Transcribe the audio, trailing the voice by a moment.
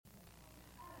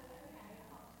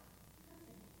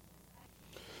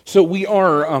So we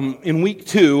are in week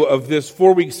 2 of this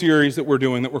 4-week series that we're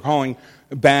doing that we're calling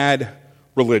Bad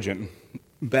Religion.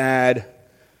 Bad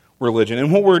Religion.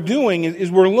 And what we're doing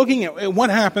is we're looking at what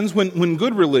happens when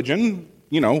good religion,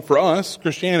 for us,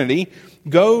 Christianity,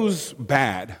 goes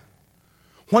bad.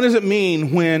 What does it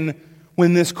mean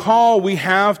when this call we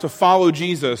have to follow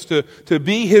Jesus, to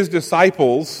be His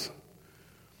disciples,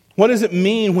 what does it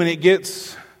mean when it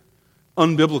gets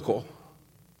unbiblical?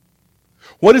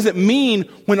 What does it mean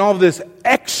when all this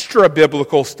extra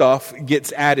biblical stuff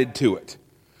gets added to it?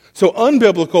 So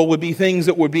unbiblical would be things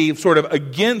that would be sort of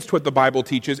against what the Bible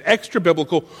teaches. Extra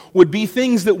biblical would be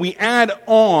things that we add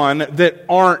on that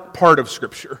aren't part of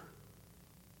Scripture.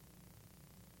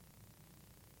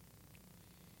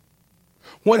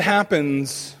 What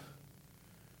happens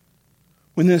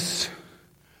when this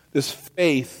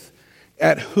faith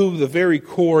at who the very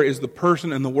core is the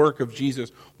person and the work of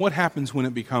Jesus, what happens when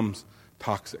it becomes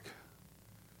toxic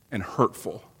and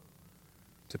hurtful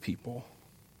to people?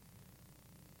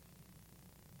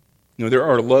 There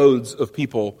are loads of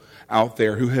people out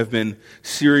there who have been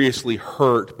seriously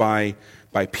hurt by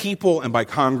people and by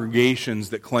congregations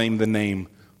that claim the name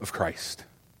of Christ.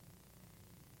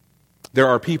 There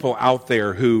are people out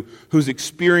there whose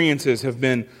experiences have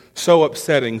been so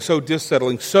upsetting, so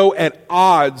dissettling, so at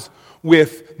odds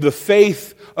with the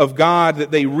faith of God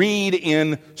that they read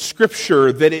in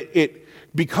Scripture that it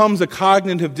becomes a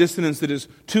cognitive dissonance that is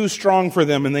too strong for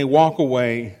them and they walk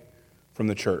away from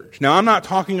the church. Now, I'm not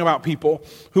talking about people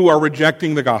who are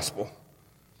rejecting the gospel.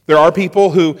 There are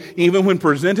people who, even when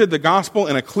presented the gospel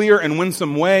in a clear and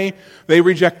winsome way, they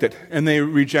reject it and they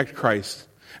reject Christ.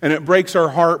 And it breaks our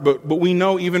heart, but we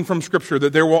know even from Scripture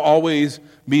that there will always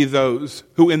be those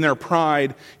who in their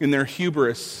pride, in their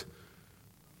hubris,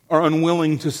 are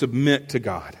unwilling to submit to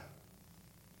God.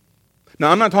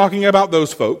 Now, I'm not talking about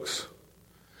those folks.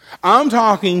 I'm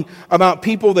talking about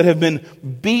people that have been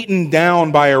beaten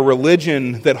down by a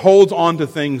religion that holds on to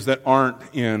things that aren't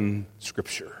in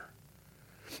Scripture.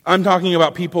 I'm talking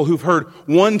about people who've heard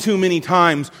one too many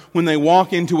times when they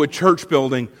walk into a church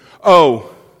building,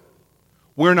 "Oh,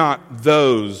 we're not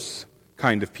those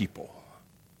kind of people."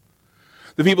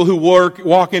 The people who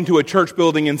walk into a church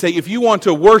building and say, "If you want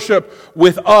to worship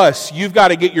with us, you've got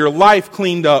to get your life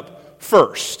cleaned up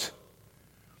first."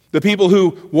 The people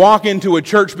who walk into a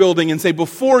church building and say,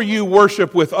 "Before you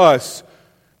worship with us,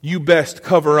 you best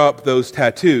cover up those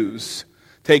tattoos.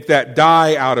 Take that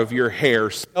dye out of your hair.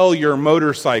 Sell your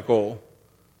motorcycle.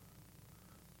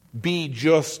 Be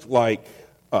just like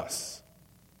us."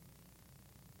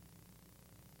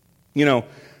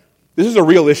 This is a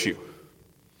real issue.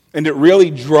 And it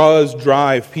really does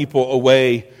drive people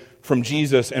away from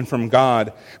Jesus and from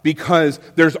God, because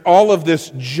there's all of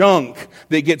this junk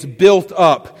that gets built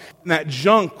up, and that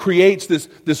junk creates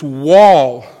this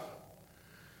wall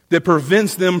that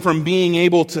prevents them from being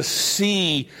able to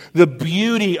see the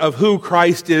beauty of who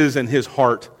Christ is and His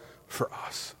heart for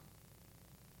us.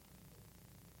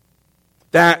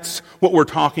 That's what we're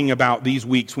talking about these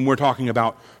weeks when we're talking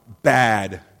about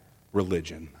bad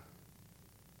religion.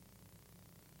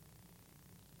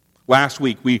 Last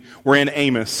week we were in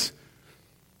Amos,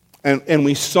 and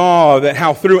we saw that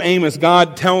how through Amos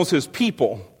God tells His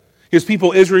people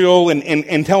Israel,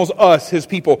 and tells us, His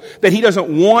people, that He doesn't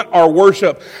want our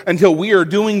worship until we are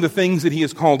doing the things that He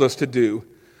has called us to do.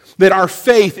 That our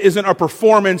faith isn't a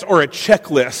performance or a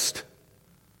checklist.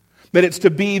 That it's to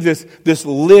be this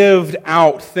lived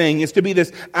out thing. It's to be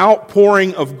this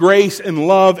outpouring of grace and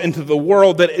love into the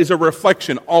world that is a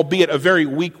reflection, albeit a very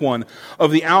weak one,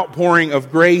 of the outpouring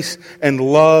of grace and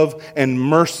love and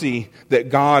mercy that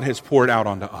God has poured out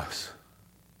onto us.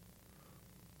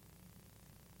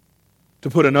 To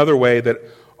put another way, that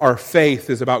our faith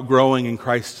is about growing in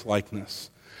Christ's likeness.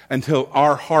 Until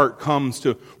our heart comes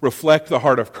to reflect the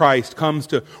heart of Christ, comes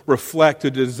to reflect a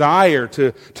desire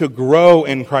to grow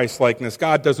in Christ's likeness.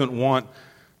 God doesn't want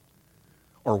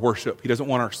our worship. He doesn't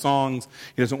want our songs.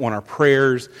 He doesn't want our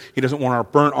prayers. He doesn't want our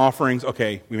burnt offerings.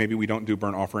 Okay, maybe we don't do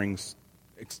burnt offerings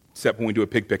except when we do a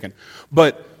pig picking.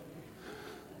 But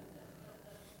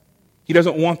He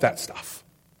doesn't want that stuff.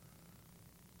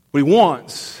 What He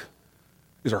wants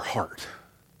is our heart.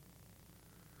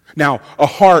 Now, a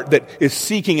heart that is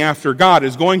seeking after God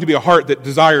is going to be a heart that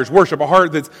desires worship. A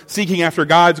heart that's seeking after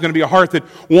God is going to be a heart that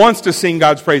wants to sing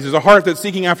God's praises. A heart that's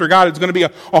seeking after God is going to be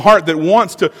a heart that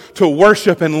wants to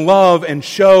worship and love and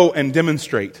show and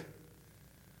demonstrate.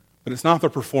 But it's not the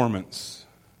performance,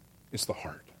 it's the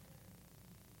heart.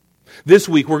 This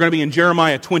week, we're going to be in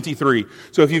Jeremiah 23.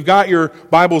 So if you've got your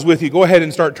Bibles with you, go ahead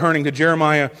and start turning to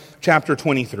Jeremiah chapter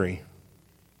 23.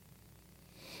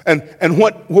 And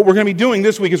what we're going to be doing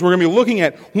this week is we're going to be looking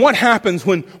at what happens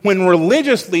when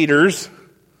religious leaders,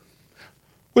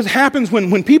 what happens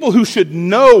when people who should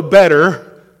know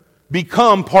better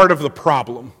become part of the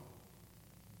problem.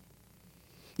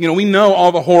 You know, we know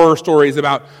all the horror stories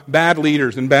about bad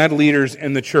leaders and bad leaders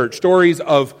in the church, stories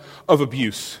of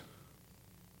abuse.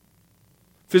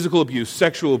 Physical abuse,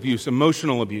 sexual abuse,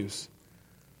 emotional abuse.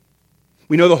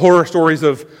 We know the horror stories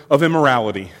of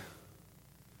immorality,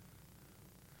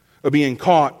 of being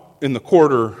caught in the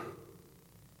quarter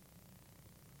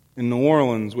in New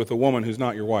Orleans with a woman who's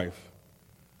not your wife.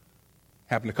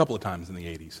 Happened a couple of times in the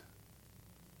 80s.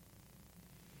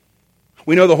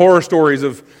 We know the horror stories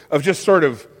of just sort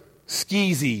of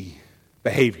skeezy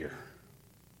behavior.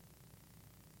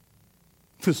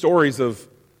 The stories of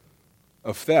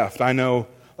theft. I know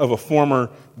of a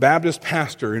former Baptist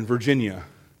pastor in Virginia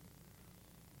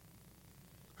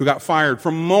who got fired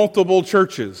from multiple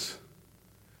churches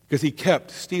because he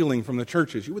kept stealing from the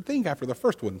churches. You would think after the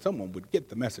first one, someone would get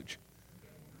the message.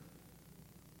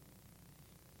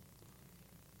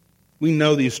 We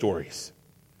know these stories.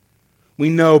 We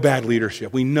know bad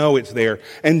leadership. We know it's there.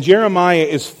 And Jeremiah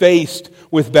is faced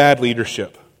with bad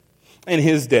leadership in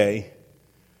his day.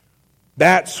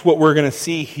 That's what we're going to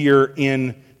see here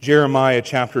in Jeremiah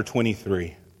chapter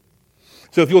 23.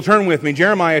 So if you'll turn with me,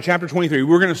 Jeremiah chapter 23,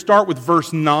 we're going to start with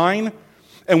verse 9,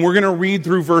 and we're going to read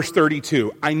through verse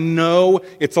 32. I know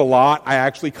it's a lot. I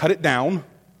actually cut it down.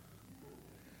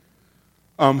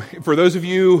 For those of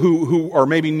you who are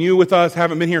maybe new with us,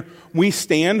 haven't been here, we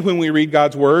stand when we read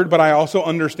God's Word, but I also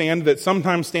understand that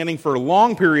sometimes standing for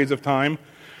long periods of time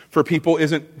for people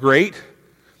isn't great.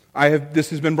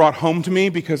 This has been brought home to me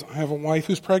because I have a wife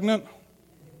who's pregnant.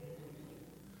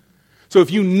 So if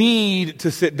you need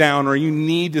to sit down or you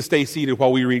need to stay seated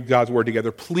while we read God's Word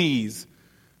together, please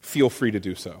feel free to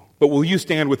do so. But will you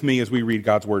stand with me as we read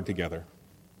God's Word together?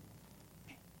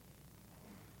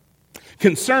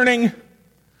 Concerning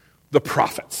the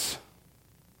prophets,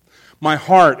 my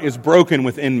heart is broken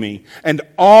within me, and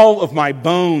all of my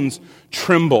bones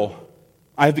tremble.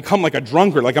 I have become like a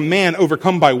drunkard, like a man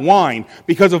overcome by wine,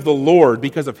 because of the Lord,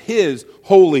 because of His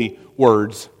holy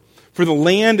words. For the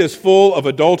land is full of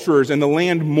adulterers, and the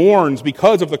land mourns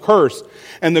because of the curse,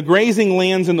 and the grazing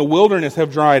lands in the wilderness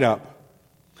have dried up.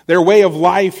 Their way of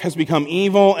life has become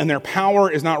evil, and their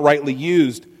power is not rightly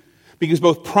used. Because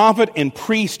both prophet and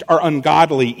priest are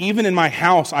ungodly. Even in my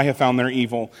house I have found their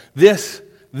evil. This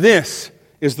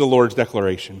is the Lord's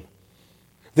declaration.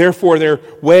 Therefore their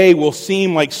way will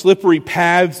seem like slippery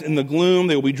paths in the gloom.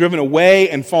 They will be driven away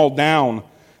and fall down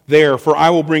there. For I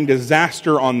will bring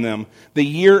disaster on them, the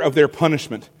year of their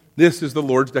punishment. This is the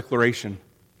Lord's declaration.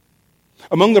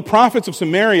 Among the prophets of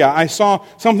Samaria I saw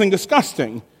something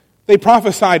disgusting. They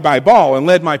prophesied by Baal and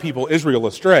led my people Israel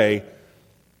astray.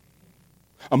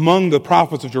 Among the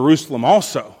prophets of Jerusalem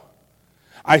also,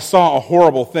 I saw a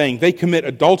horrible thing. They commit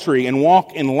adultery and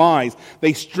walk in lies.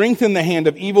 They strengthen the hand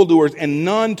of evildoers, and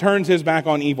none turns his back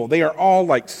on evil. They are all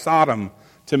like Sodom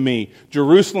to me.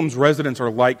 Jerusalem's residents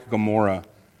are like Gomorrah.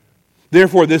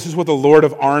 Therefore, this is what the Lord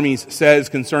of armies says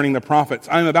concerning the prophets.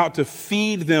 I am about to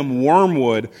feed them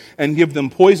wormwood and give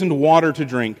them poisoned water to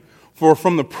drink. For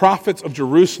from the prophets of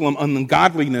Jerusalem,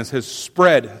 ungodliness has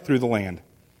spread through the land.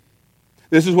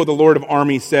 This is what the Lord of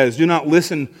armies says. Do not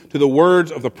listen to the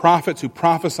words of the prophets who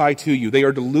prophesy to you. They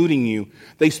are deluding you.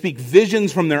 They speak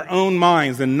visions from their own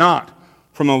minds and not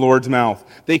from the Lord's mouth.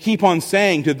 They keep on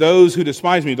saying to those who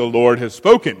despise me, the Lord has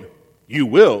spoken. You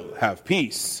will have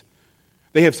peace.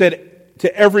 They have said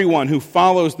to everyone who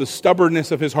follows the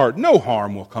stubbornness of his heart, no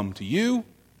harm will come to you.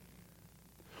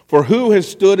 For who has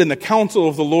stood in the counsel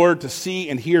of the Lord to see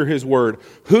and hear his word?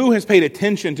 Who has paid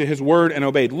attention to his word and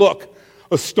obeyed? Look,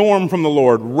 a storm from the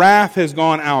Lord. Wrath has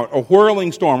gone out, a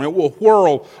whirling storm. It will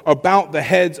whirl about the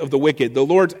heads of the wicked. The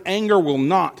Lord's anger will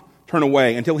not turn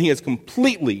away until he has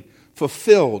completely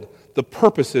fulfilled the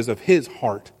purposes of his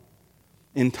heart.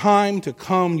 In time to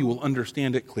come, you will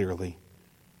understand it clearly.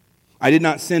 I did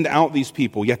not send out these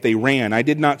people, yet they ran. I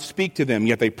did not speak to them,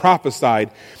 yet they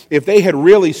prophesied. If they had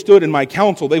really stood in my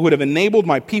counsel, they would have enabled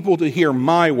my people to hear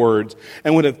my words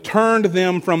and would have turned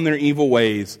them from their evil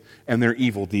ways and their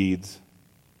evil deeds.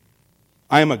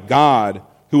 I am a God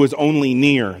who is only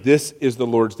near. This is the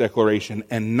Lord's declaration,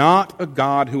 and not a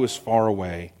God who is far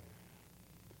away.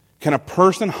 Can a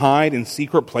person hide in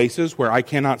secret places where I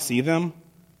cannot see them?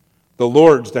 The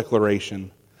Lord's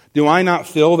declaration. Do I not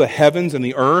fill the heavens and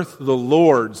the earth? The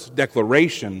Lord's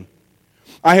declaration.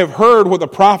 I have heard what the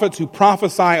prophets who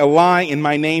prophesy a lie in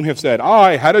my name have said.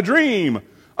 I had a dream.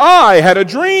 I had a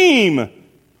dream.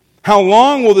 How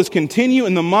long will this continue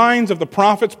in the minds of the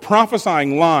prophets,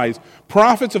 prophesying lies,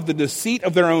 prophets of the deceit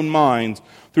of their own minds?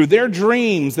 Through their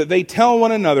dreams that they tell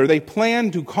one another, they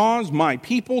plan to cause my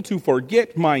people to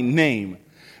forget my name,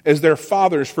 as their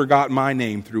fathers forgot my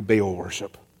name through Baal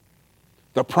worship.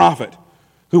 The prophet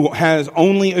who has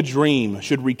only a dream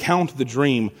should recount the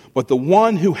dream, but the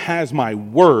one who has my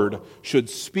word should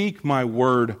speak my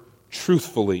word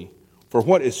truthfully. For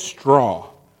what is straw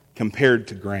compared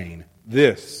to grain?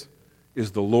 This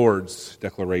is the Lord's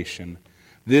declaration.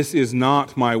 This is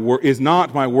not my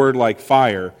word like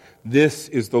fire. This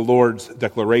is the Lord's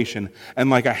declaration, and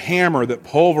like a hammer that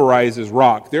pulverizes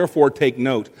rock. Therefore take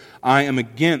note, I am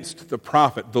against the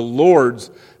prophet, the Lord's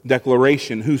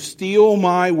declaration, who steal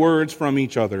my words from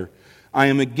each other. I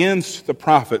am against the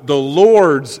prophet, the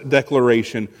Lord's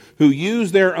declaration, who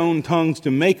use their own tongues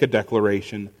to make a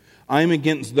declaration. I am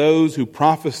against those who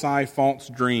prophesy false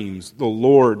dreams, the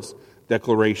Lord's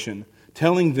declaration,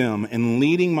 telling them and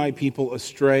leading my people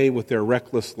astray with their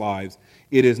reckless lives.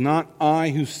 It is not I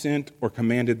who sent or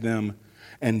commanded them,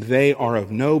 and they are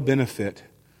of no benefit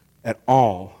at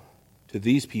all to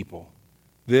these people.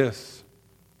 This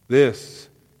is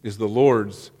the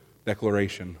Lord's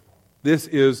declaration. This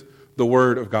is the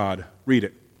word of God. Read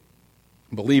it,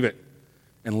 believe it,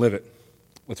 and live it.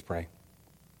 Let's pray.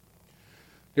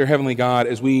 Dear Heavenly God,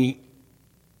 as we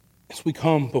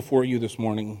come before you this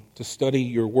morning to study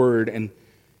your word and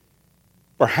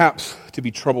perhaps to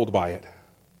be troubled by it,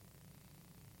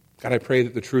 God, I pray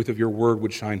that the truth of your word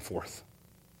would shine forth,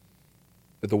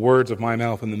 that the words of my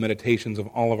mouth and the meditations of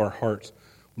all of our hearts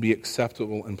would be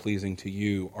acceptable and pleasing to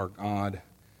you, our God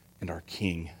and our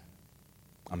King.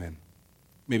 Amen.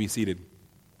 You may be seated.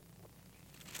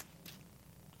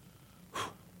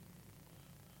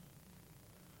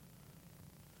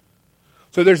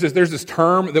 So there's this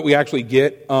term that we actually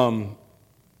get from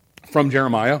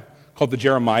Jeremiah called the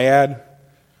Jeremiad,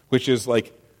 which is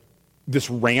like this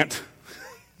rant.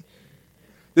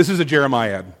 This is a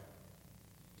Jeremiad.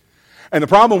 And the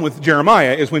problem with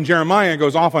Jeremiah is when Jeremiah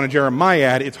goes off on a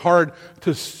Jeremiad, it's hard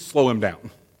to slow him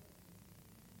down.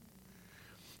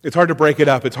 It's hard to break it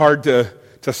up. It's hard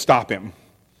to stop him.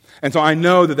 And so I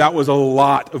know that was a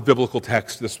lot of biblical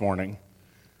text this morning.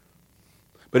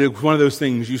 But it's one of those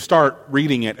things, you start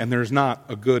reading it and there's not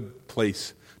a good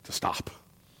place to stop.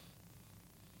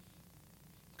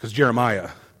 Because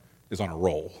Jeremiah is on a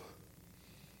roll.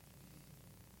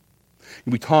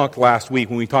 We talked last week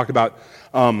when we talked about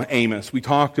Amos. We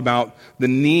talked about the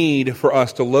need for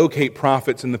us to locate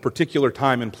prophets in the particular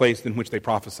time and place in which they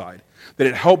prophesied. That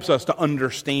it helps us to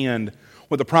understand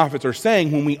what the prophets are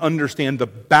saying when we understand the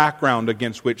background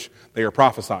against which they are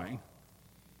prophesying.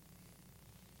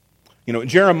 You know,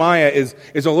 Jeremiah is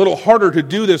a little harder to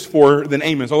do this for than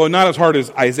Amos, although not as hard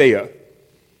as Isaiah.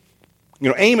 You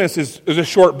know, Amos is a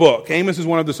short book. Amos is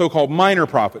one of the so-called minor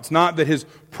prophets. Not that his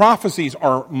prophecies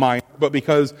are minor, but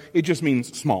because it just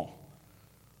means small.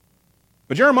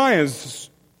 But Jeremiah is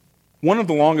one of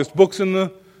the longest books in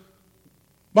the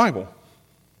Bible.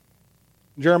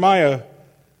 Jeremiah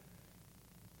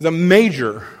is a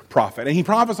major prophet, and he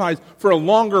prophesies for a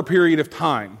longer period of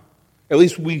time. At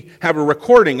least we have a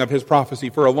recording of his prophecy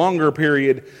for a longer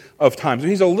period of time. So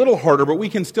he's a little harder, but we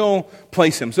can still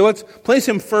place him. So let's place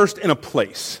him first in a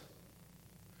place.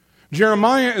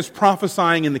 Jeremiah is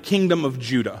prophesying in the kingdom of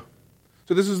Judah.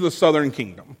 So this is the southern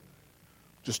kingdom.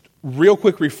 Just real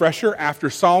quick refresher. After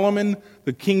Solomon,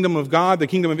 the kingdom of God, the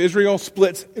kingdom of Israel,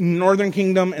 splits northern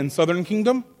kingdom and southern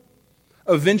kingdom.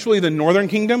 Eventually the northern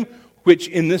kingdom, which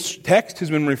in this text has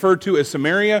been referred to as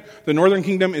Samaria. The northern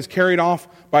kingdom is carried off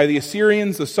by the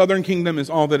Assyrians. The southern kingdom is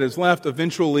all that is left.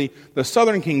 Eventually, the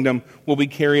southern kingdom will be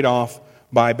carried off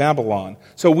by Babylon.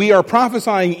 So we are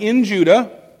prophesying in Judah,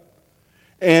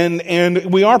 and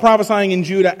we are prophesying in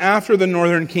Judah after the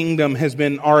northern kingdom has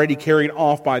been already carried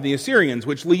off by the Assyrians,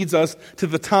 which leads us to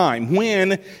the time.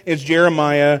 When is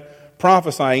Jeremiah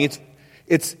prophesying?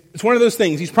 It's one of those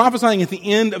things. He's prophesying at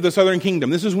the end of the southern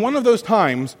kingdom. This is one of those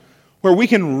times where we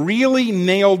can really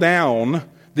nail down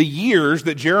the years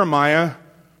that Jeremiah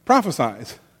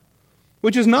prophesies,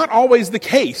 which is not always the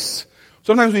case.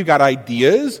 Sometimes we've got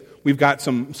ideas, we've got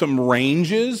some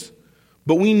ranges,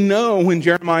 but we know when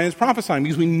Jeremiah is prophesying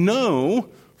because we know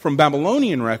from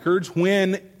Babylonian records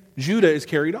when Judah is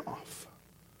carried off.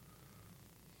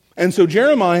 And so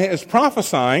Jeremiah is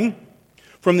prophesying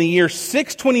from the year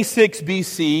 626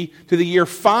 BC to the year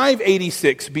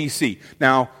 586 BC.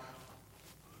 Now,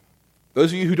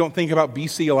 those of you who don't think about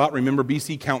BC a lot, remember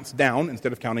BC counts down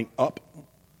instead of counting up.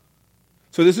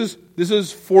 So this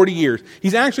is 40 years.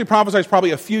 He's actually prophesied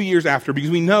probably a few years after,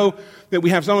 because we know that we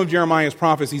have some of Jeremiah's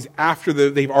prophecies after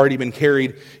they've already been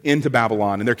carried into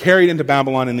Babylon. And they're carried into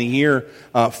Babylon in the year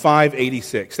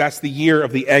 586. That's the year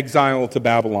of the exile to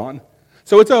Babylon.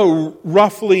 So it's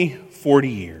roughly 40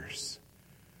 years.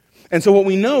 And so what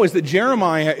we know is that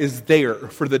Jeremiah is there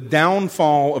for the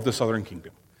downfall of the southern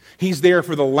kingdom. He's there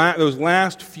for those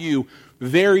last few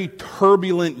very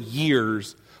turbulent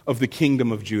years of the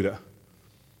kingdom of Judah.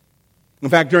 In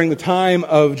fact, during the time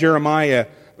of Jeremiah,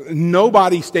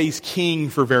 nobody stays king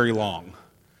for very long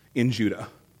in Judah.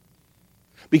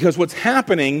 Because what's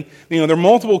happening, there are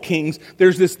multiple kings.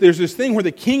 There's this thing where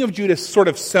the king of Judah sort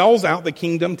of sells out the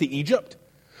kingdom to Egypt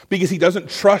because he doesn't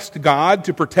trust God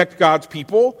to protect God's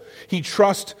people.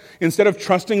 Instead of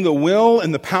trusting the will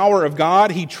and the power of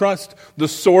God, he trusts the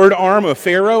sword arm of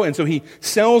Pharaoh. And so he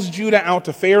sells Judah out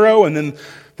to Pharaoh, and then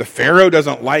the Pharaoh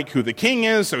doesn't like who the king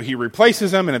is, so he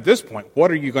replaces him. And at this point, what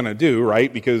are you going to do,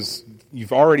 right? Because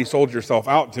you've already sold yourself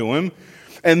out to him.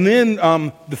 And then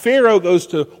the Pharaoh goes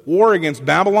to war against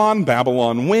Babylon.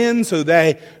 Babylon wins, so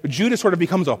Judah sort of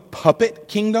becomes a puppet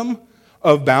kingdom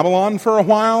of Babylon for a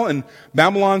while. And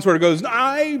Babylon sort of goes,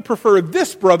 I prefer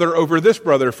this brother over this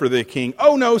brother for the king.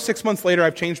 Oh no, 6 months later,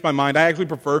 I've changed my mind. I actually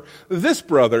prefer this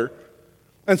brother.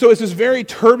 And so it's this very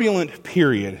turbulent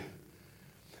period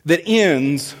that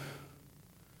ends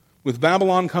with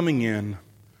Babylon coming in,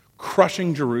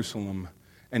 crushing Jerusalem,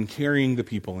 and carrying the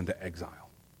people into exile.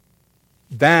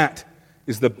 That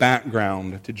is the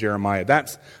background to Jeremiah.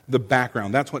 That's the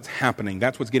background. That's what's happening.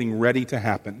 That's what's getting ready to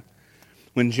happen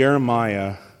when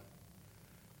Jeremiah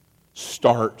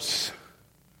starts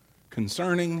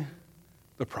concerning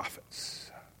the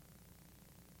prophets.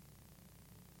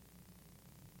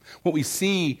 What we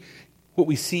see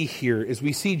here is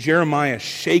we see Jeremiah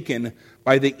shaken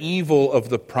by the evil of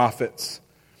the prophets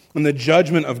and the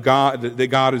judgment of God that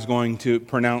God is going to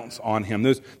pronounce on him.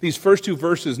 These first two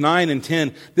verses, 9 and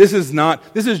 10, this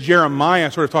is Jeremiah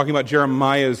sort of talking about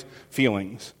Jeremiah's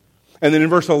feelings. And then in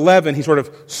verse 11, he sort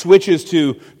of switches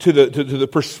to the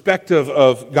perspective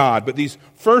of God. But these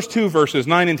first two verses,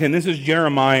 9 and 10, this is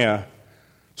Jeremiah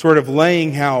sort of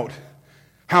laying out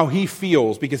how he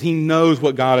feels because he knows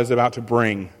what God is about to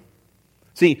bring.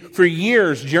 See, for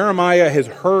years, Jeremiah has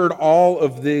heard all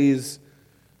of these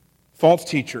false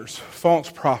teachers,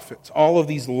 false prophets, all of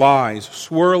these lies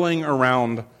swirling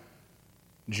around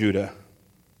Judah.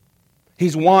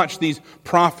 He's watched these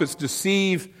prophets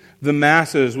deceive the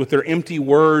masses with their empty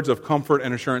words of comfort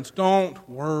and assurance. Don't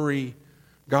worry,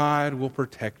 God will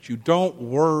protect you. Don't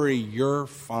worry, you're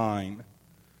fine.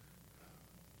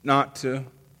 Not to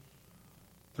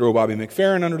throw Bobby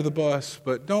McFerrin under the bus,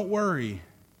 but don't worry,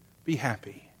 be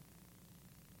happy.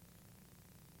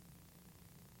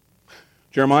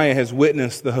 Jeremiah has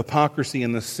witnessed the hypocrisy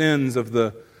and the sins in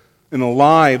the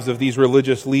lives of these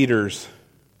religious leaders,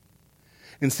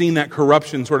 and seen that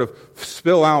corruption sort of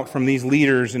spill out from these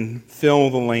leaders and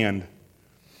fill the land.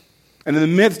 And in the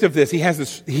midst of this, he has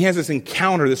this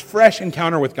encounter, this fresh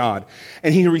encounter with God.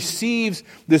 And he receives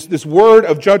this word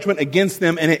of judgment against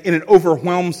them, and it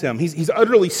overwhelms him. He's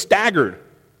utterly staggered.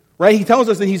 Right? He tells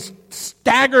us that he's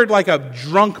staggered like a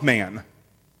drunk man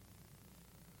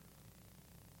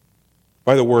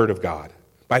by the word of God,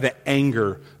 by the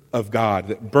anger of God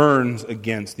that burns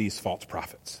against these false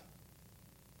prophets.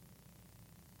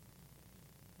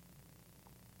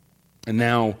 And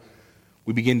now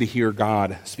we begin to hear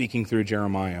God speaking through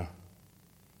Jeremiah.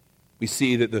 We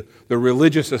see that the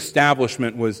religious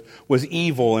establishment was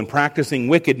evil and practicing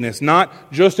wickedness,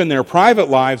 not just in their private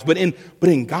lives, but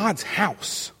in God's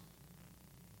house.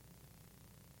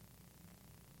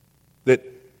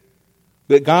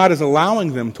 That God is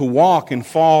allowing them to walk and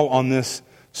fall on this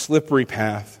slippery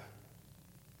path.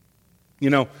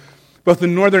 Both the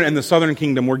northern and the southern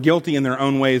kingdom were guilty in their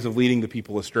own ways of leading the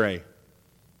people astray.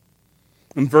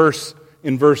 In verse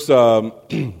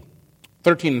 13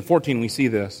 and 14, we see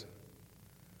this.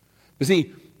 You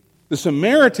see, the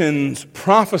Samaritans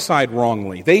prophesied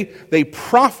wrongly. They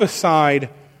prophesied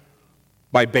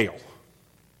by Baal.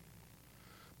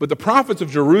 But the prophets of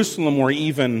Jerusalem were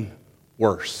even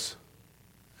worse.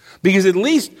 Because at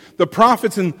least the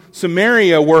prophets in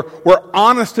Samaria were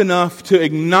honest enough to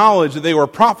acknowledge that they were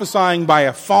prophesying by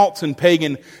a false and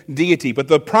pagan deity. But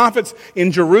the prophets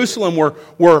in Jerusalem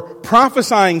were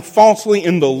prophesying falsely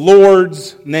in the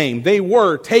Lord's name. They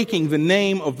were taking the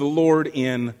name of the Lord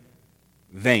in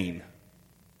vain.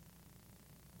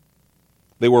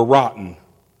 They were rotten.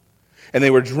 And they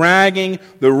were dragging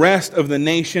the rest of the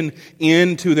nation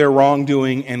into their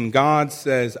wrongdoing. And God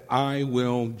says, I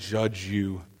will judge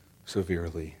you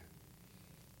severely.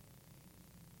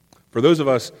 For those of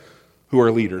us who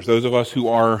are leaders, those of us who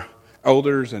are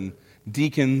elders and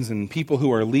deacons and people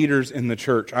who are leaders in the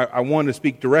church, I want to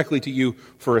speak directly to you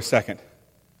for a second.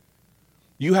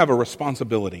 You have a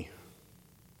responsibility.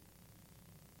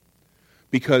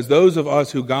 Because those of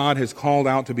us who God has called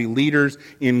out to be leaders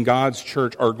in God's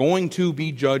church are going to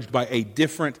be judged by a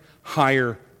different,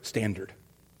 higher standard.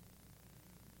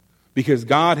 Because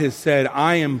God has said,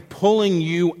 I am pulling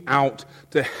you out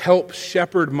to help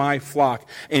shepherd my flock.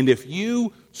 And if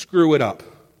you screw it up,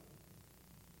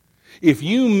 if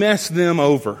you mess them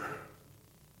over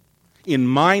in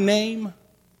my name,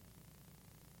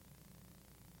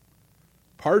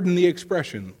 pardon the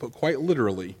expression, but quite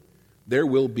literally, there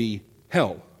will be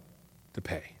hell to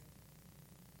pay.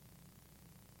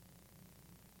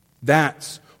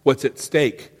 That's what's at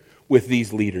stake with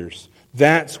these leaders.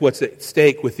 That's what's at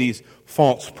stake with these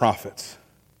false prophets.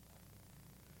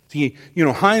 See,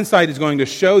 hindsight is going to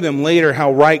show them later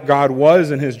how right God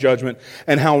was in His judgment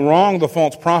and how wrong the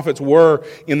false prophets were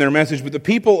in their message. But the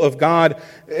people of God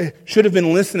should have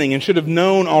been listening and should have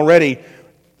known already.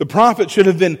 The prophets should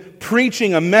have been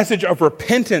preaching a message of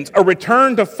repentance, a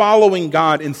return to following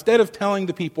God, instead of telling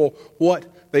the people what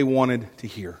they wanted to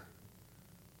hear.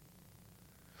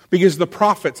 Because the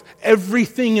prophets,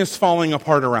 everything is falling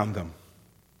apart around them.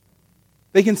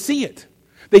 They can see it.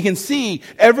 They can see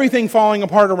everything falling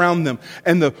apart around them.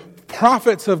 And the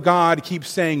prophets of God keep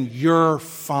saying, you're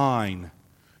fine.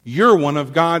 You're one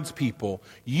of God's people.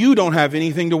 You don't have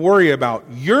anything to worry about.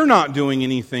 You're not doing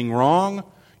anything wrong.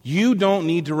 You don't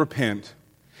need to repent.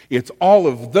 It's all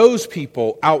of those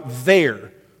people out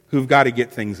there who've got to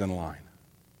get things in line.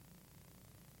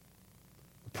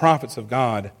 The prophets of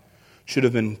God should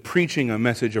have been preaching a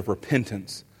message of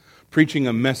repentance, preaching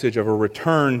a message of a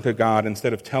return to God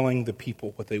instead of telling the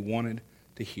people what they wanted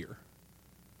to hear.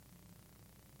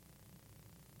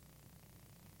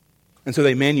 And so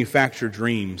they manufacture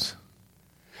dreams.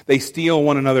 They steal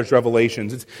one another's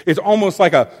revelations. It's almost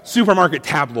like a supermarket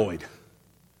tabloid,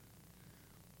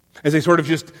 as they sort of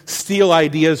just steal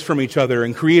ideas from each other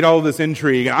and create all of this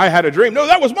intrigue. I had a dream. No,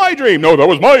 that was my dream. No, that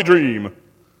was my dream.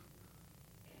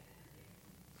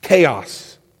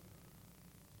 Chaos.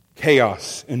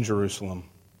 Chaos in Jerusalem.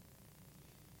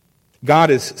 God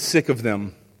is sick of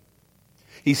them.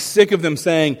 He's sick of them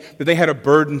saying that they had a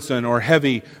burdensome or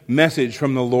heavy message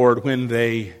from the Lord when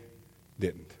they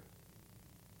didn't.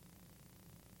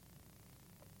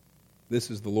 This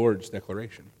is the Lord's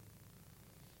declaration.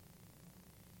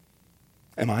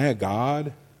 Am I a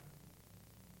God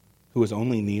who is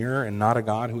only near and not a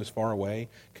God who is far away?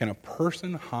 Can a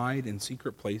person hide in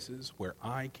secret places where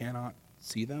I cannot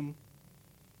see them?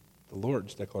 The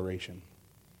Lord's declaration.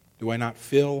 Do I not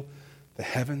fill the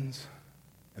heavens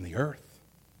and the earth?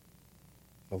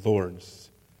 The Lord's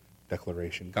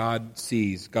declaration. God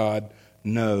sees, God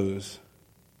knows.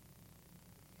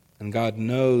 And God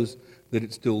knows that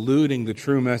it's diluting the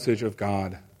true message of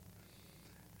God.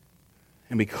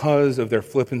 And because of their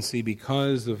flippancy,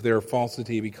 because of their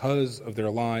falsity, because of their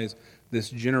lies, this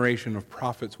generation of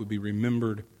prophets would be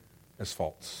remembered as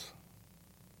false.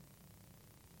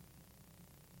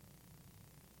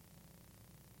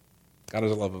 God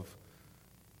is a God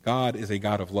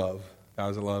of love.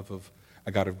 God is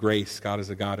a God of grace. God is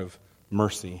a God of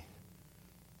mercy.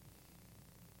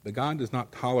 But God does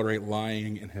not tolerate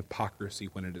lying and hypocrisy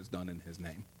when it is done in His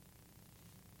name.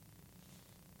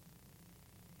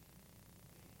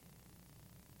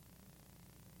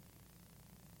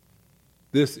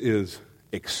 This is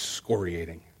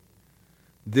excoriating.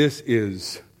 This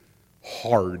is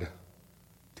hard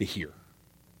to hear.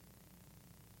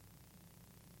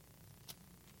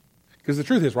 Because the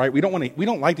truth is, right, we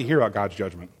don't like to hear about God's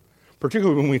judgment,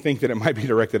 particularly when we think that it might be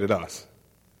directed at us.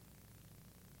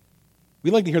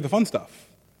 We like to hear the fun stuff.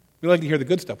 We like to hear the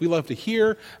good stuff. We love to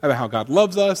hear about how God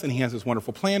loves us and He has this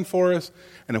wonderful plan for us.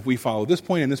 And if we follow this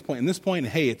point and this point and this point,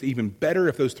 and hey, it's even better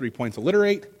if those 3 points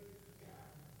alliterate,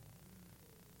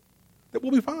 that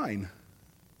we'll be fine.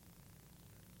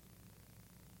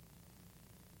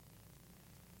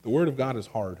 The Word of God is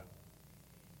hard.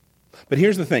 But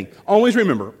here's the thing. Always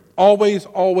remember, always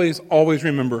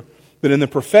remember that in the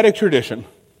prophetic tradition,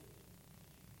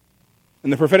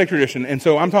 and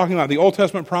so I'm talking about the Old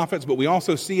Testament prophets, but we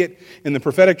also see it in the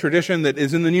prophetic tradition that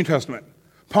is in the New Testament.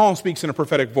 Paul speaks in a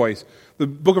prophetic voice. The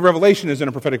book of Revelation is in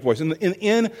a prophetic voice.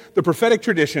 In the prophetic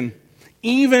tradition,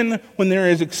 even when there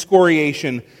is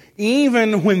excoriation,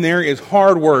 even when there is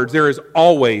hard words, there is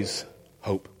always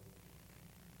hope.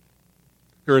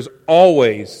 There is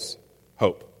always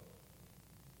hope.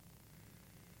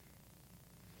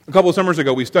 A couple of summers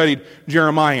ago, we studied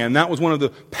Jeremiah, and that was one of the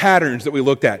patterns that we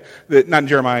looked at. Not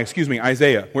Jeremiah,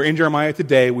 Isaiah. We're in Jeremiah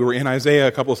today. We were in Isaiah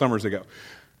a couple of summers ago.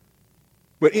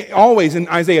 But always in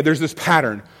Isaiah, there's this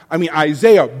pattern.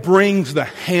 Isaiah brings the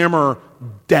hammer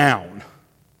down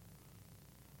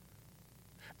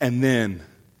and then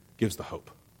gives the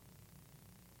hope.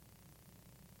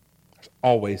 There's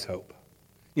always hope.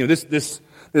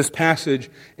 This passage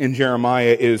in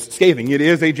Jeremiah is scathing. It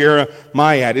is a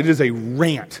Jeremiad. It is a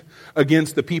rant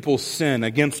against the people's sin,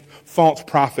 against false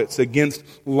prophets, against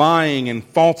lying and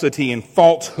falsity and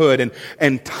falsehood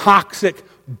and toxic,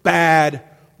 bad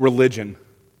religion.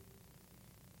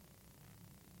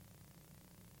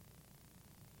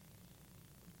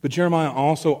 But Jeremiah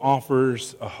also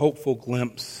offers a hopeful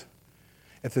glimpse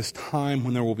at this time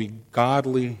when there will be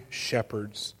godly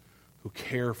shepherds who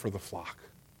care for the flock.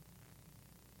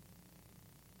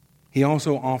 He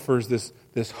also offers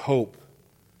this hope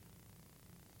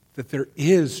that there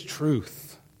is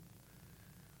truth,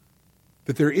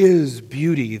 that there is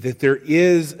beauty, that there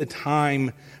is a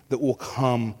time that will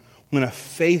come when a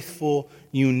faithful,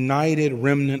 united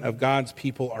remnant of God's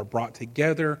people are brought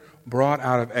together, brought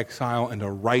out of exile, and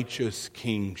a righteous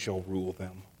king shall rule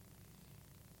them.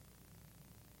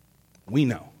 We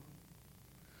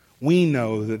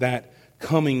know that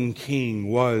coming king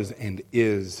was and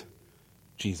is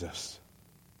Jesus.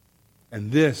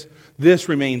 And this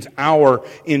remains our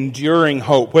enduring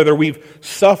hope. Whether we've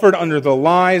suffered under the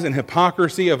lies and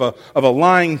hypocrisy of a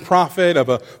lying prophet, of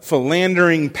a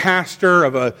philandering pastor,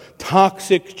 of a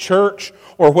toxic church,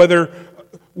 or whether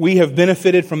we have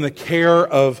benefited from the care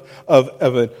of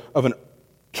an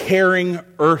caring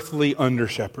earthly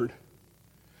under-shepherd,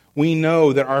 we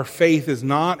know that our faith is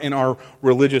not in our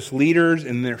religious leaders,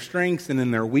 in their strengths and in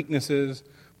their weaknesses,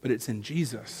 but it's in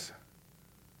Jesus,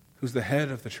 who's the head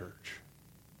of the church.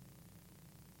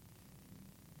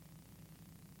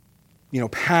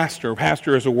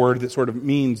 Pastor is a word that sort of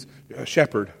means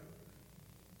shepherd.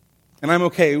 And I'm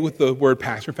okay with the word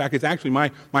pastor. In fact, it's actually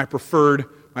my preferred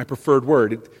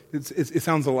word. It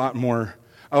sounds a lot warmer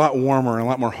and a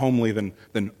lot more homely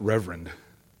than reverend.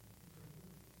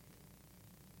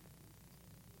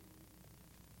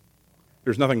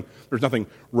 There's nothing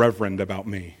reverend about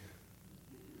me.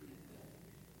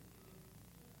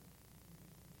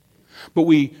 But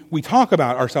we talk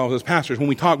about ourselves as pastors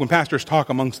when pastors talk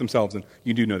amongst themselves, and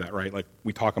you do know that, right? Like,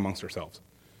 we talk amongst ourselves.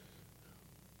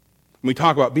 We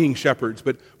talk about being shepherds,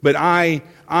 but I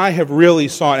have really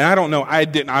sought, and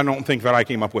I don't think that I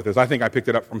came up with this. I think I picked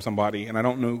it up from somebody, and I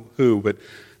don't know who, but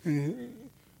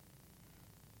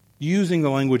using the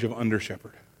language of under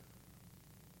shepherd.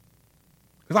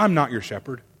 Because I'm not your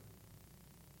shepherd.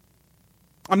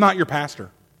 I'm not your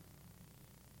pastor.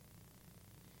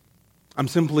 I'm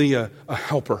simply a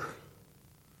helper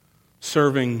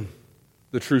serving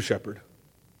the true shepherd,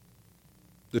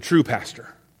 the true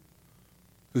pastor,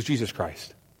 who's Jesus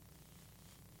Christ.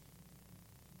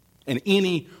 And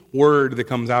any word that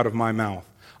comes out of my mouth,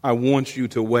 I want you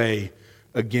to weigh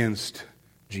against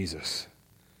Jesus,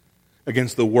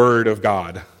 against the Word of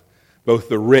God, both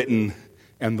the written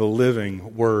and the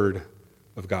living Word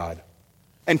of God.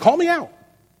 And call me out.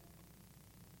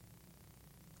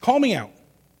 Call me out.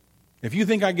 If you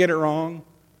think I get it wrong,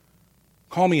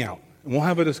 call me out, and we'll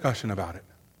have a discussion about it.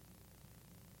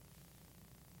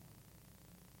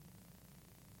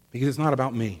 Because it's not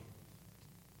about me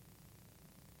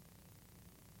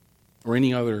or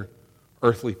any other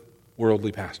earthly,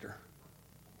 worldly pastor.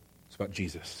 It's about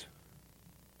Jesus.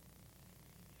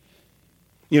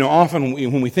 Often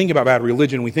when we think about bad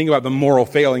religion, we think about the moral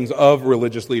failings of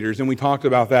religious leaders, and we talked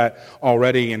about that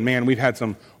already, and man, we've had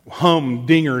some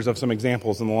humdingers of some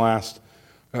examples in the last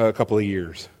couple of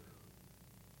years.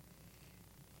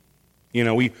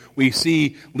 We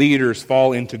see leaders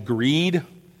fall into greed,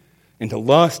 into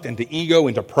lust, into ego,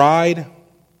 into pride.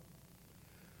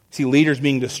 See leaders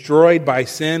being destroyed by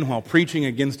sin while preaching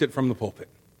against it from the pulpit.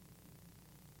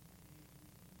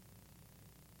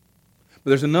 But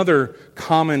there's another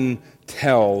common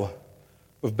tell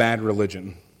of bad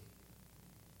religion.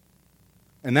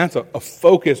 And that's a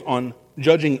focus on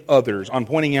judging others, on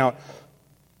pointing out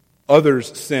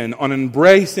others' sin, on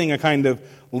embracing a kind of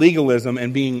legalism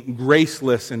and being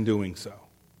graceless in doing so.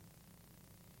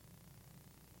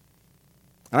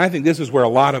 And I think this is where a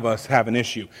lot of us have an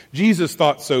issue. Jesus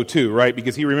thought so too, right?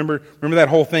 Because he remember that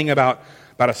whole thing about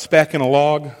a speck in a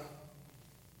log?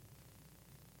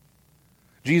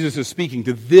 Jesus is speaking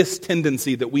to this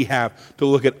tendency that we have to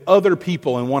look at other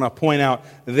people and want to point out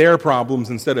their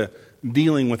problems instead of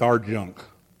dealing with our junk.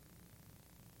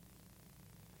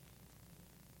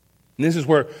 And this is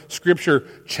where Scripture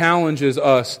challenges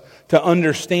us to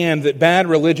understand that bad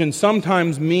religion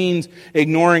sometimes means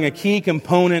ignoring a key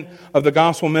component of the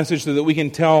gospel message so that we can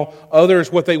tell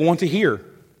others what they want to hear.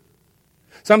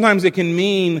 Sometimes it can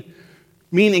mean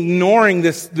ignoring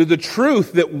the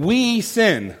truth that we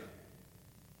sin.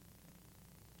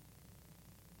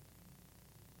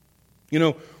 You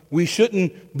know, we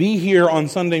shouldn't be here on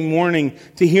Sunday morning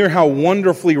to hear how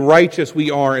wonderfully righteous we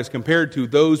are as compared to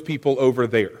those people over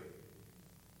there.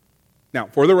 Now,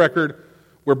 for the record,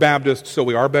 we're Baptists, so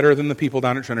we are better than the people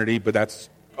down at Trinity, but that's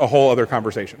a whole other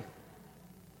conversation.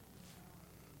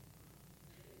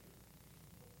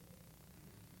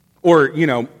 Or,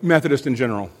 Methodist in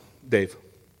general, Dave.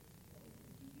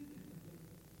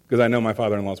 Because I know my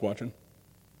father-in-law's watching.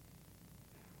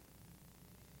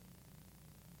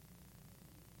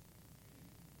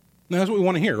 And that's what we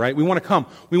want to hear, right? We want to come.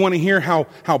 We want to hear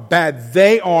how bad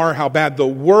they are, how bad the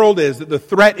world is, that the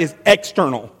threat is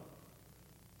external.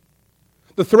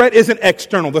 The threat isn't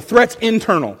external. The threat's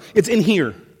internal. It's in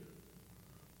here.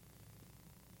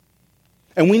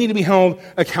 And we need to be held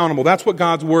accountable. That's what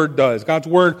God's Word does. God's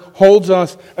Word holds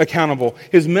us accountable.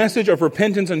 His message of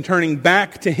repentance and turning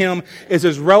back to Him is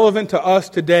as relevant to us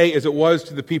today as it was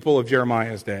to the people of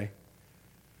Jeremiah's day.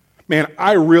 Man,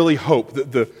 I really hope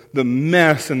that the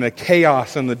mess and the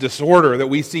chaos and the disorder that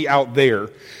we see out there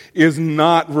is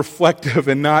not reflective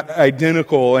and not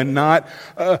identical and not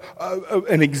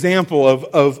an example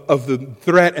of the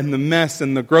threat and the mess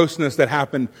and the grossness that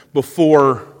happened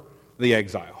before the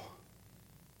exile.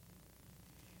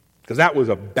 Because that was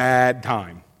a bad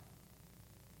time.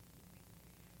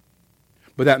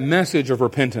 But that message of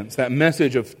repentance, that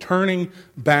message of turning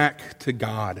back to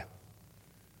God,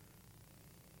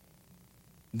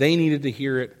 they needed to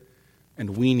hear it,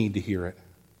 and we need to hear it.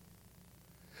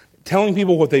 Telling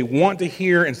people what they want to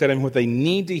hear instead of what they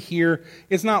need to hear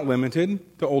is not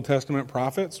limited to Old Testament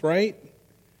prophets, right?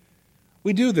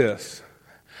 We do this.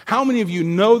 How many of you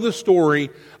know the story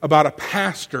about a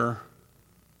pastor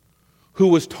who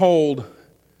was told,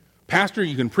 "Pastor,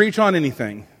 you can preach on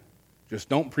anything, just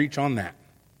don't preach on that."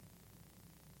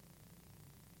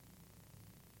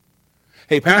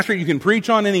 "Hey, Pastor, you can preach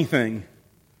on anything,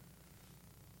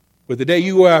 but the day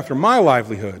you go after my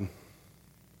livelihood,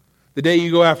 the day you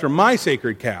go after my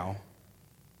sacred cow,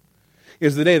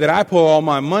 is the day that I pull all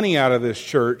my money out of this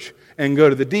church and go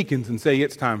to the deacons and say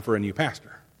it's time for a new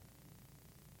pastor."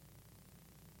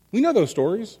 We know those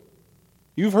stories.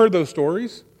 You've heard those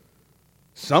stories.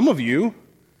 Some of you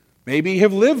maybe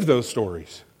have lived those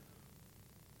stories.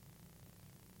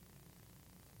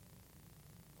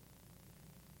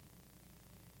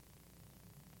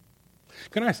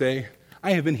 Can I say,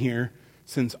 I have been here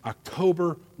since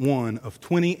October 1 of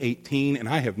 2018, and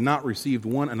I have not received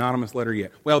one anonymous letter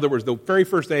yet. Well, there was the very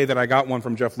first day that I got one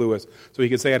from Jeff Lewis, so he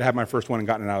could say I'd had my first one and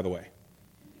gotten it out of the way.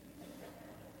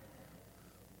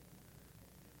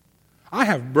 I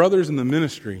have brothers in the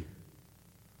ministry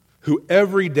who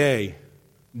every day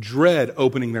dread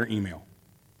opening their email,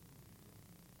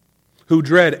 who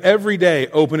dread every day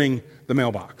opening the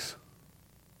mailbox.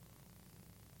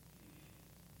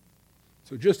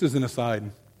 So just as an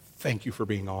aside, thank you for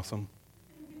being awesome.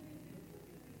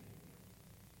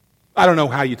 I don't know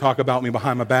how you talk about me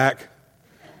behind my back,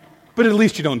 but at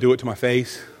least you don't do it to my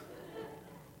face.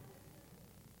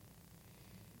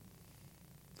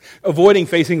 Avoiding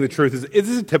facing the truth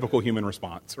is a typical human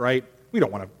response, right? We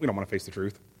don't want to face the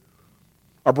truth.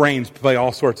 Our brains play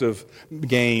all sorts of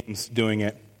games doing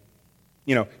it.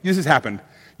 This has happened.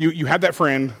 You had that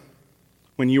friend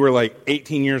when you were like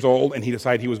 18 years old and he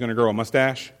decided he was going to grow a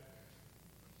mustache.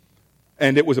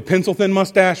 And it was a pencil-thin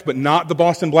mustache, but not the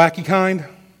Boston Blackie kind.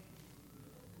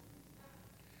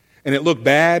 And it looked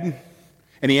bad.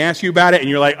 And he asked you about it, and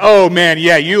you're like, "Oh, man,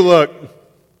 yeah, you look.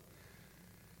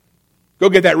 Go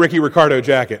get that Ricky Ricardo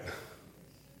jacket."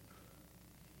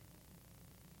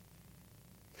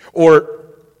 Or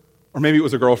maybe it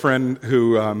was a girlfriend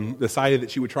who decided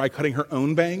that she would try cutting her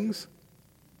own bangs.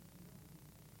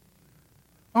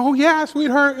 "Oh, yeah,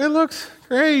 sweetheart, it looks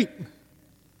great.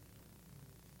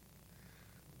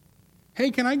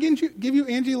 Hey, can I give you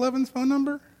Angie Levin's phone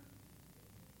number?"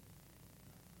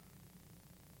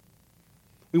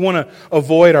 We want to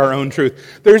avoid our own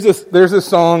truth. There's this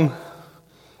song.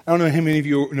 I don't know how many of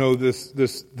you know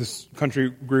this country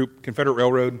group, Confederate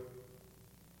Railroad.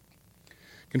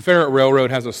 Confederate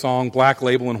Railroad has a song, Black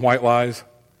Label and White Lies.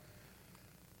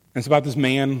 And it's about this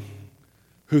man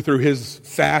who through his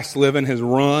fast living has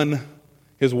run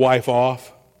his wife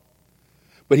off.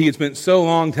 But he had spent so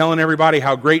long telling everybody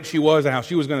how great she was and how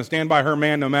she was going to stand by her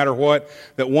man no matter what,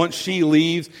 that once she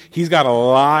leaves, he's got to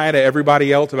lie to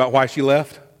everybody else about why she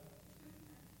left.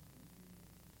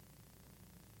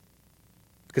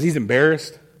 Because he's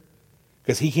embarrassed?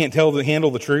 Because he can't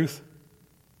handle the truth?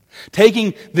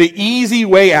 Taking the easy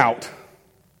way out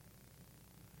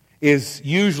is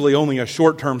usually only a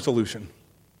short-term solution.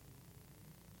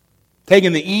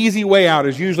 Taking the easy way out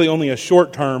is usually only a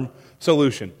short-term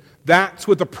solution. That's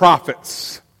what the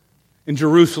prophets in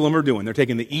Jerusalem are doing. They're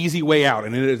taking the easy way out,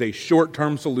 and it is a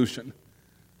short-term solution.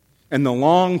 And the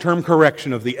long-term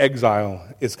correction of the exile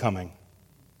is coming.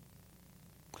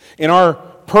 In our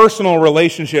personal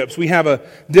relationships, we have a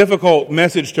difficult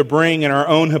message to bring and our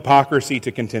own hypocrisy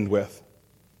to contend with.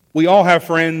 We all have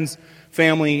friends,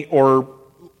 family, or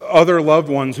other loved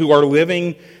ones who are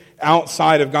living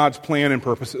outside of God's plan and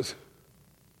purposes.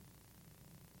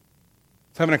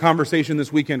 I was having a conversation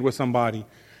this weekend with somebody,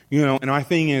 and my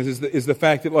thing is the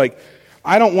fact that,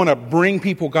 I don't want to bring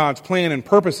people God's plan and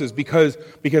purposes because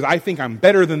I think I'm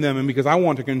better than them and because I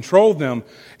want to control them.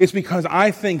 It's because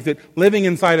I think that living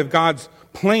inside of God's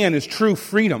plan is true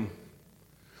freedom.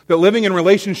 That living in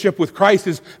relationship with Christ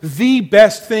is the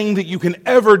best thing that you can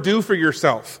ever do for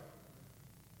yourself.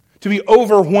 To be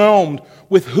overwhelmed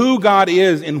with who God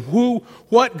is and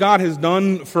what God has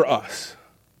done for us.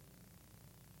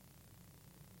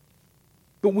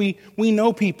 But we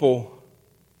know people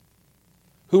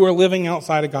who are living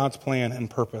outside of God's plan and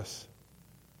purpose.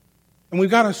 And we've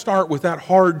got to start with that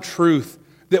hard truth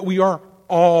that we are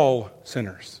all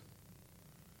sinners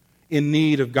in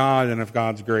need of God and of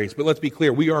God's grace. But let's be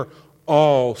clear, we are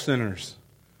all sinners.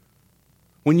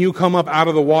 When you come up out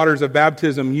of the waters of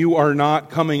baptism, you are not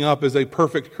coming up as a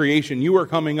perfect creation. You are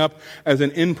coming up as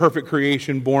an imperfect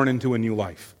creation born into a new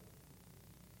life.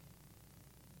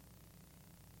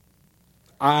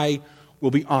 I will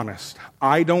be honest.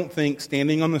 I don't think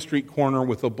standing on the street corner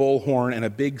with a bullhorn and a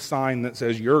big sign that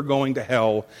says you're going to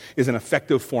hell is an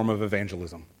effective form of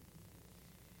evangelism.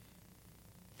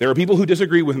 There are people who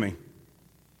disagree with me.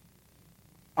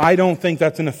 I don't think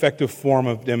that's an effective form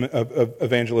of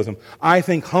evangelism. I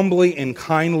think humbly and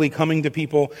kindly coming to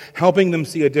people, helping them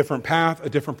see a different path,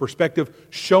 a different perspective,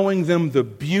 showing them the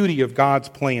beauty of God's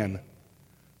plan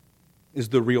is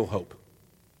the real hope.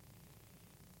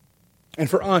 And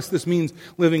for us, this means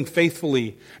living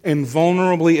faithfully and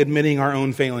vulnerably admitting our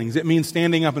own failings. It means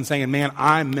standing up and saying, man,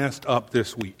 I messed up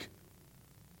this week.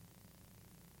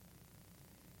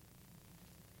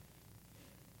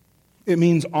 It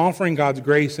means offering God's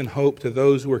grace and hope to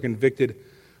those who are convicted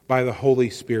by the Holy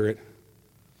Spirit.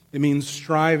 It means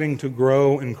striving to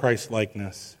grow in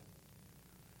Christ-likeness.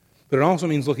 But it also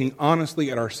means looking honestly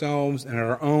at ourselves and at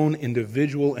our own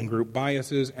individual and group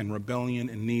biases and rebellion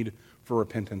and need for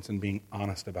repentance and being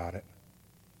honest about it.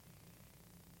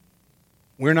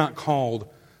 We're not called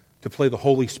to play the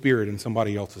Holy Spirit in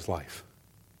somebody else's life.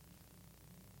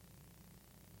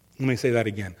 Let me say that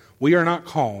again. We are not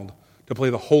called to play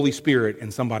the Holy Spirit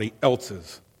in somebody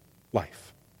else's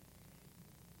life.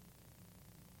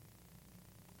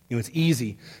 It's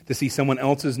easy to see someone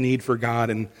else's need for God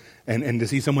and to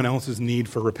see someone else's need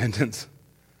for repentance.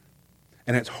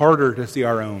 And it's harder to see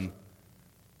our own.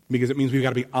 Because it means we've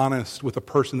got to be honest with the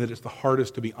person that it's the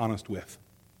hardest to be honest with.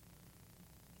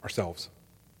 Ourselves.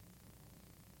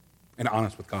 And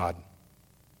honest with God.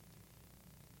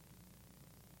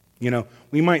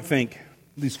 We might think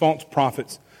these false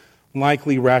prophets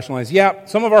likely rationalize,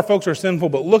 some of our folks are sinful,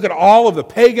 but look at all of the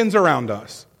pagans around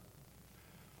us.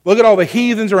 Look at all the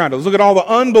heathens around us. Look at all the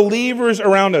unbelievers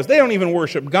around us. They don't even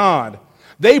worship God.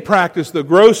 They practice the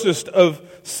grossest of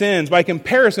sins. By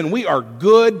comparison, we are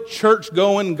good,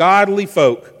 church-going, godly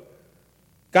folk.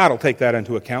 God will take that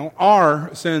into account.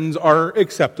 Our sins are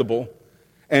acceptable,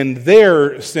 and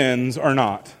their sins are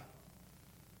not.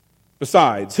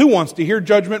 Besides, who wants to hear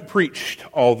judgment preached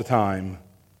all the time?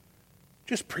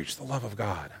 Just preach the love of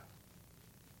God.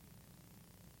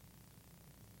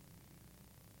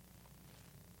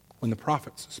 When the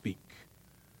prophets speak,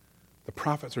 the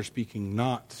prophets are speaking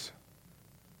not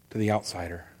to the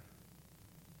outsider,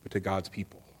 but to God's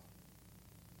people.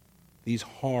 These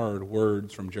hard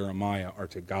words from Jeremiah are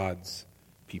to God's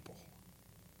people,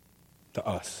 to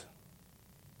us.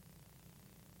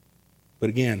 But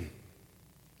again,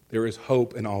 there is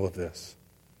hope in all of this.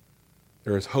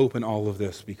 There is hope in all of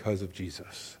this because of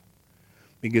Jesus.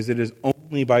 Because it is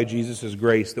only by Jesus'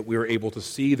 grace that we are able to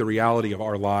see the reality of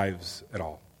our lives at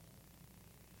all.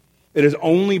 It is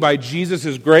only by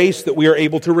Jesus' grace that we are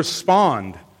able to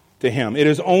respond to Him. It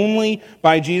is only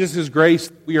by Jesus' grace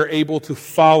that we are able to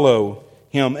follow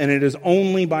Him. And it is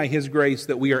only by His grace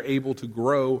that we are able to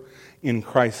grow in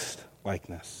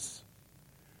Christ-likeness.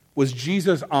 Was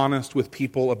Jesus honest with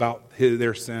people about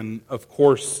their sin? Of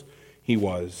course He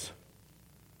was.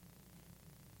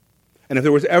 And if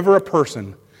there was ever a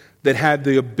person that had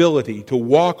the ability to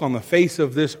walk on the face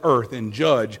of this earth and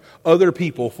judge other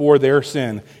people for their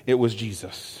sin, it was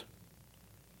Jesus.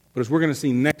 But as we're going to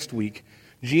see next week,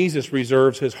 Jesus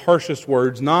reserves his harshest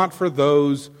words not for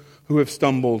those who have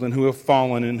stumbled and who have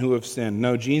fallen and who have sinned.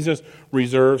 No, Jesus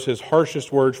reserves his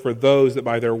harshest words for those that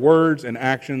by their words and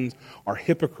actions are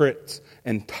hypocrites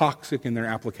and toxic in their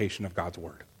application of God's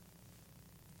word.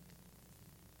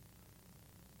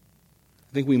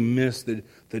 I think we miss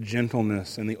the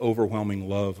gentleness and the overwhelming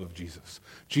love of Jesus.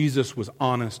 Jesus was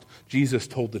honest. Jesus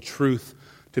told the truth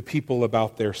to people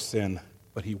about their sin,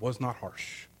 but he was not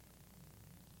harsh.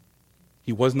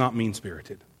 He was not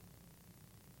mean-spirited.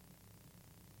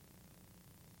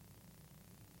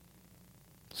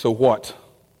 So what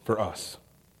for us?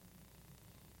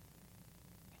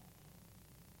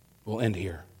 We'll end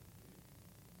here.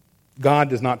 God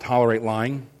does not tolerate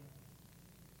lying.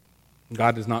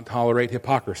 God does not tolerate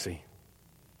hypocrisy,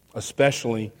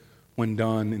 especially when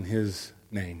done in his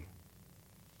name.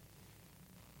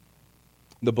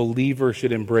 The believer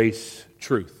should embrace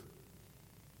truth,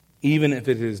 even if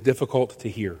it is difficult to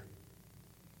hear,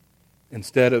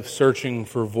 instead of searching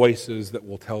for voices that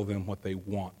will tell them what they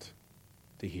want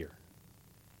to hear.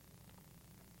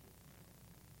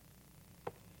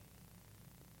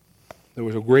 There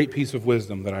was a great piece of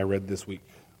wisdom that I read this week.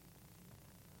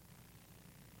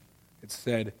 It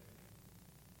said,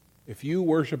 if you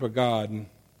worship a God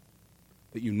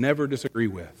that you never disagree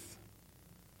with,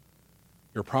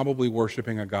 you're probably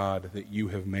worshiping a God that you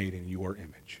have made in your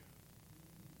image.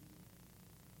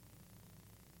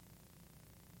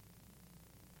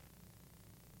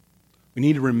 We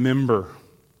need to remember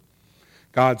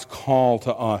God's call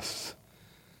to us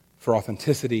for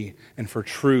authenticity and for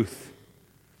truth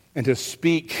and to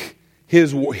speak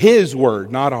His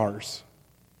word, not ours.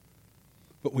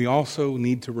 But we also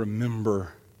need to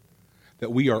remember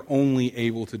that we are only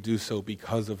able to do so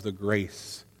because of the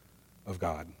grace of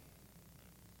God,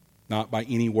 not by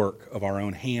any work of our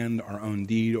own hand, our own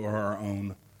deed, or our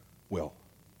own will.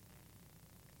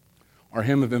 Our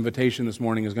hymn of invitation this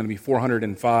morning is going to be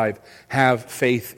 405, Have Faith